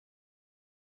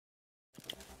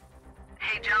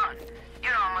Hey, John.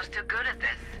 You're almost too good at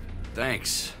this.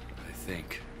 Thanks, I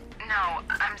think. No,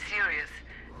 I'm serious.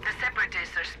 The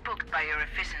Separatists are spooked by your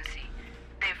efficiency.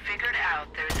 They've figured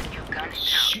out there's a new gun in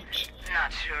town.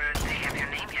 Not sure they have your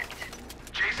name yet.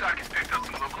 JSOC has picked up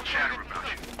some local chatter about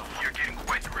you. You're getting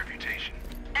quite the reputation.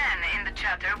 And in the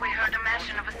chatter, we heard a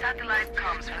mention of a satellite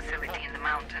comms facility in the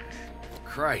mountains.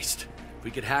 Christ, if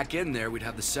we could hack in there, we'd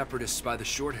have the Separatists by the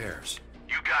short hairs.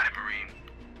 You got it, Marine.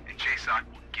 And JSOC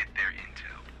will get their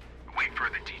intel. Await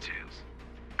further details.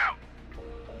 Out.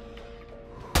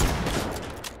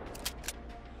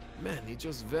 Man, he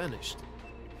just vanished.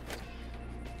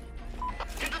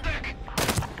 Hit the deck!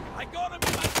 I got him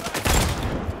in my sight!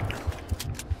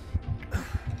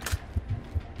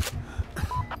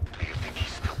 Do you think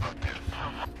he's still up there?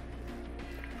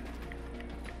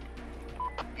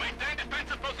 Maintain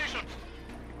defensive positions!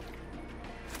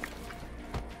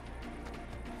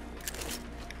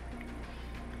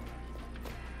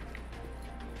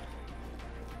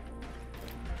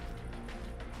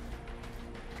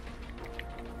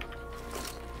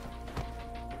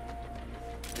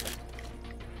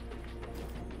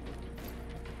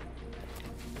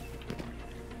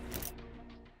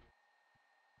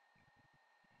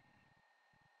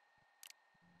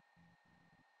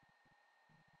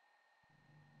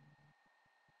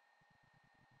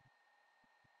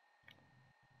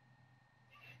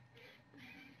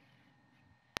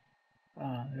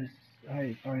 There's how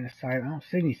you find a side. I don't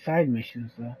see any side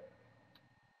missions though.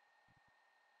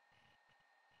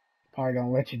 Probably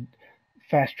don't let you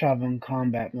fast travel in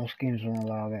combat. Most games won't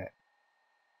allow that.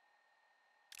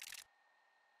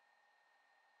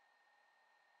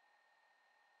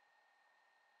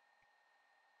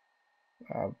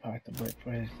 I'll have to wait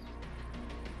for his.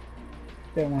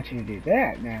 They don't want you to do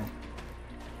that now.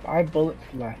 5 bullets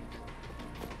left.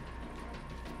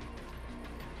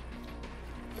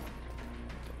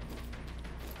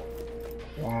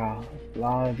 Wow, a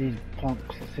lot of these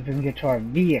punks. Let's see if we can get to our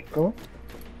vehicle.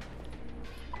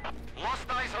 Lost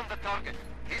eyes on the target.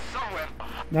 He's somewhere.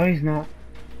 No, he's not.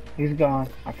 He's gone.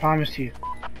 I promise you.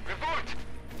 Report!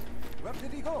 Where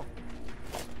did he go?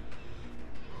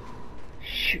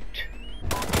 Shoot.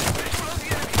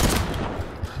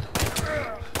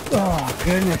 Oh,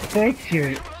 goodness sakes,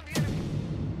 here.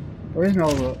 Where's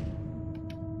Nova?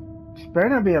 This better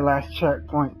not be a last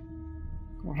checkpoint.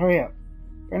 Come on, hurry up.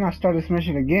 Better not start this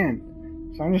mission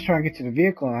again. So I'm just trying to get to the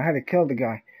vehicle and I had to kill the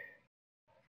guy.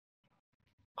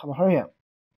 Come on, hurry up.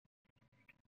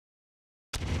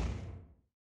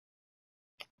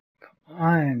 Come on.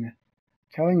 I'm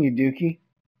telling you, Dookie.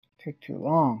 Take too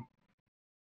long.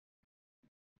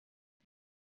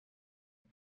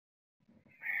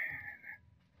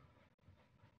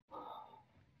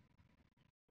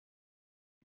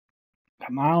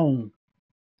 Come on.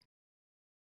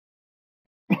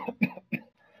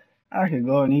 I could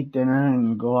go and eat dinner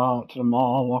and go out to the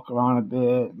mall, walk around a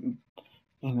bit, and,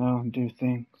 and do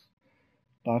things.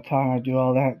 By the time I do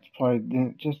all that, it's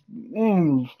probably just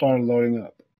then start loading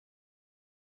up.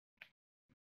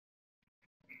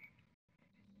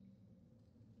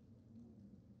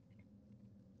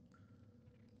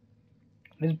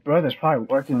 His brother's probably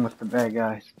working with the bad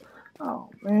guys. Oh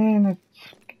man, it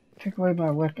took away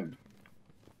my weapon.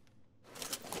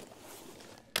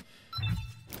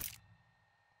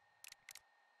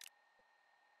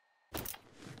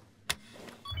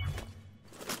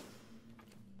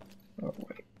 Oh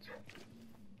wait.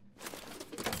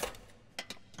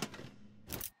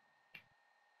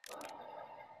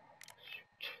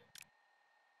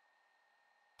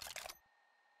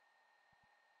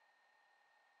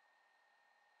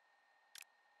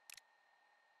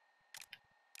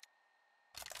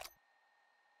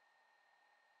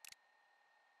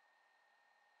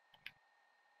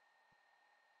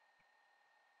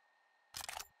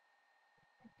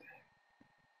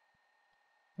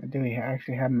 Do we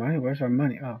actually have money? Where's our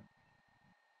money? Oh.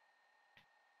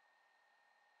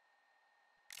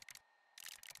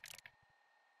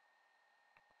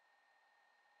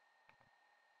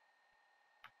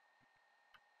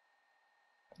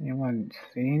 Anyone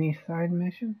see any side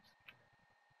missions?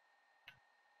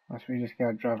 Unless we just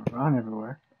gotta drive around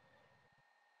everywhere.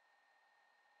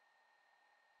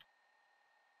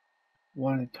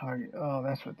 Wanted target. Oh,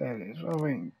 that's what that is. Oh,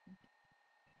 wait.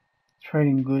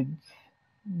 Trading goods.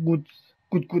 Good.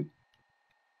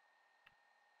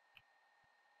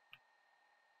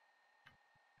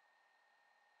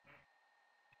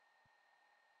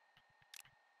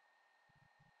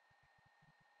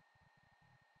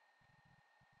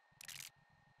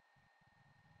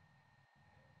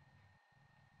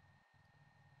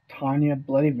 Tanya,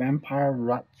 Bloody Vampire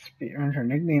Ratsba, earned her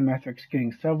nickname after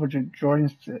executing several Jordan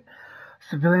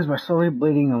civilians by slowly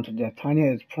bleeding them to death.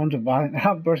 Tanya is prone to violent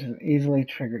outbursts and easily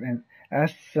triggered, and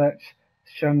as such,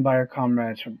 shunned by her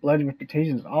comrades. Her bloody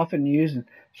reputation is often used in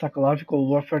psychological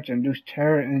warfare to induce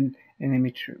terror in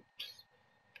enemy troops.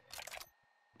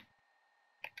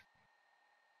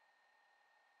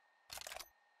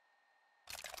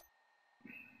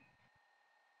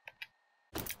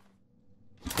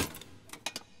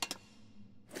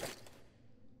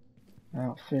 I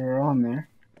don't see her on there.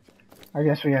 I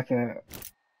guess we have to...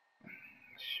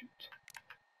 Shoot.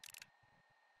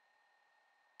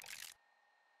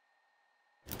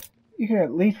 You could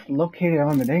at least locate it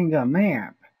on the dang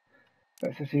map.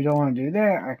 But since you don't want to do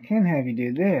that, I can have you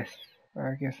do this.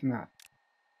 Or I guess not.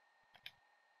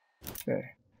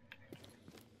 There.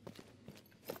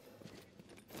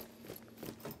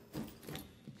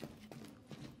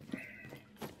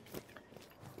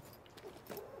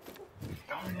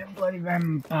 Oh, that bloody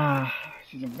vampire.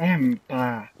 She's a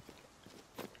vampire.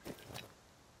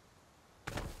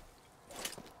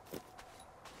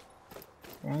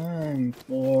 Run,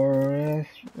 Forrest,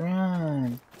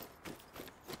 run.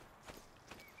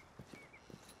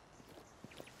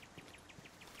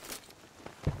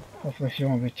 Hopefully she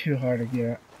won't be too hard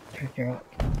to pick out.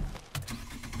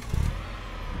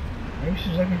 Maybe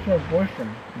she's looking for a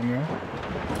boyfriend, you know?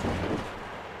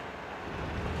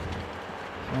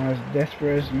 Someone as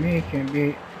desperate as me can't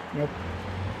be... Nope.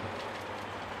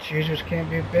 Choosers can't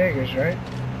be beggars, right?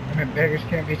 I mean, beggars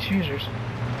can't be choosers.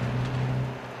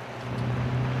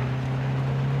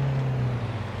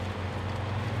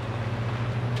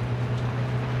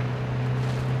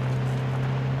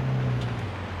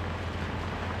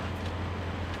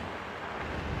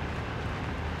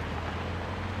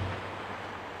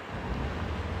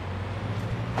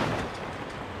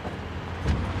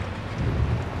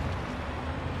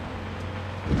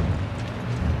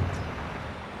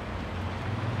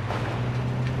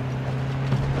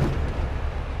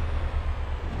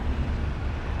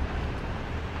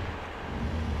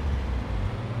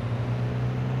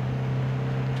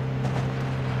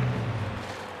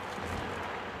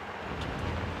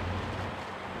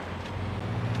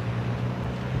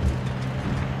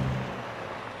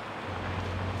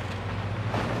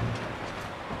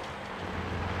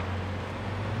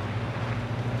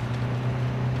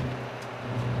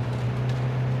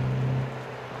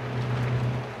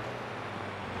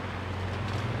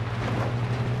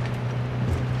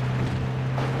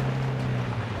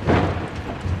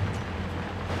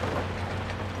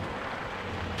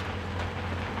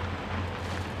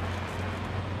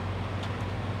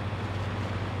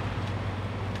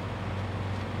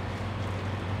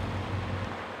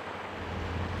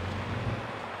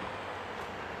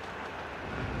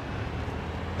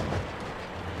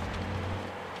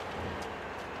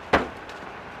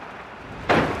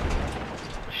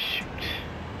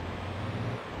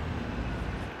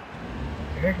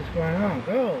 What the heck is going on?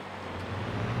 Go!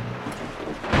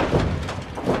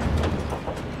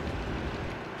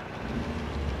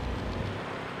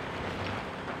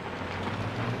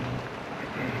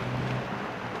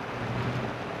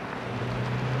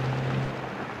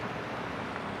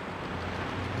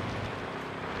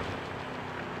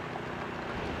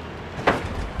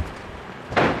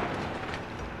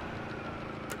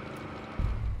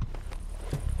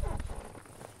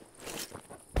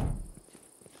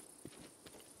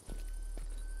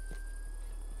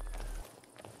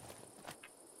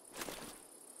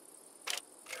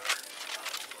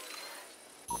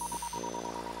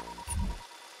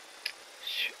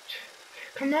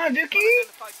 Come on, Dookie!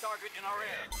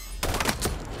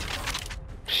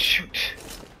 Shoot.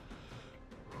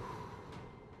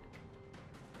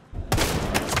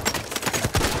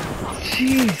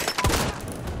 Jeez.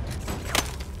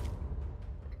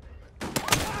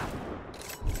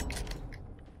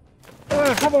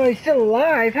 Oh, how about he's still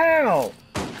alive? How?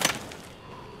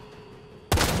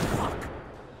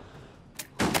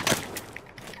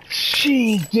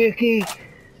 Jeez, Dookie.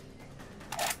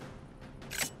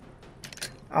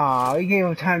 Aw, we gave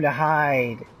him time to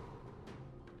hide.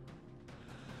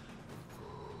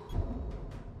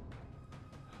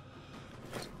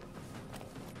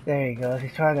 There he goes.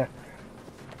 He's trying to...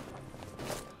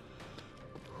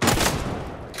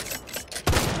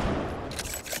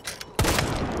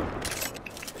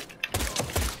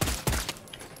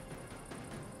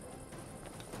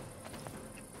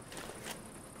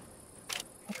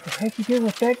 What the heck you doing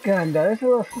with that gun, though? It's a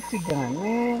little sissy gun,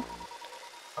 man.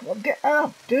 Come on, get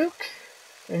up, Dukes!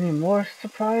 Any more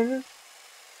surprises?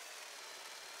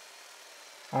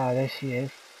 Ah, there she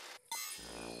is.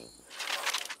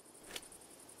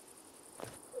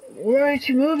 Why aren't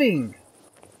you moving?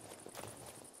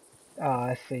 Oh,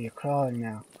 I see. You're crawling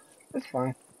now. That's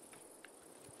fine.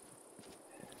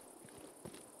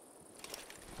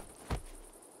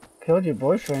 Killed your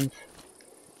boyfriends.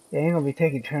 They ain't gonna be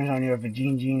taking turns on your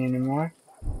vagine anymore.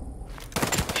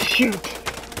 Shoot!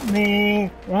 Man,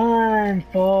 run,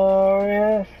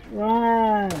 Forrest,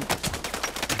 run!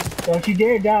 Don't you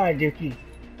dare die, Dookie.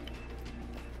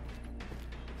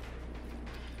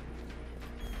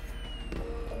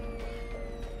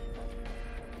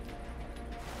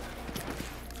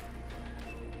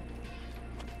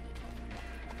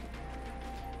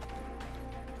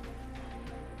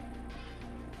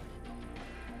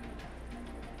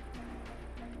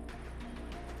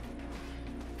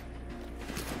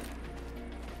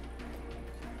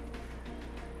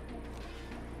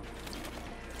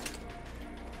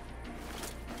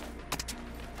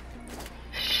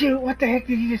 Shoot, what the heck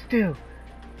did you just do?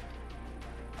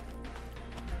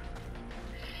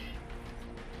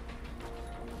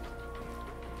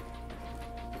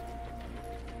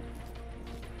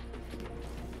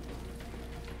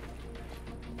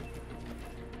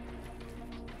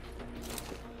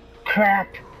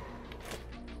 Crap!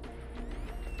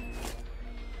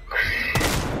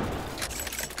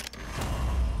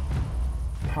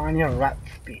 Tanya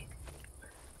Ratsba.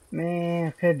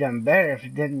 Man, could have done better if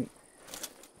it didn't.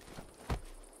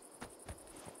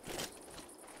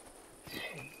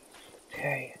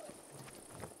 Okay.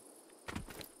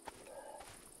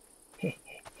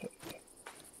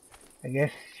 I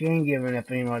guess she ain't giving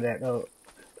up any more of that. Oh,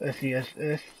 let's see,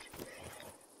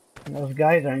 those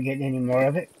guys aren't getting any more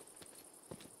of it.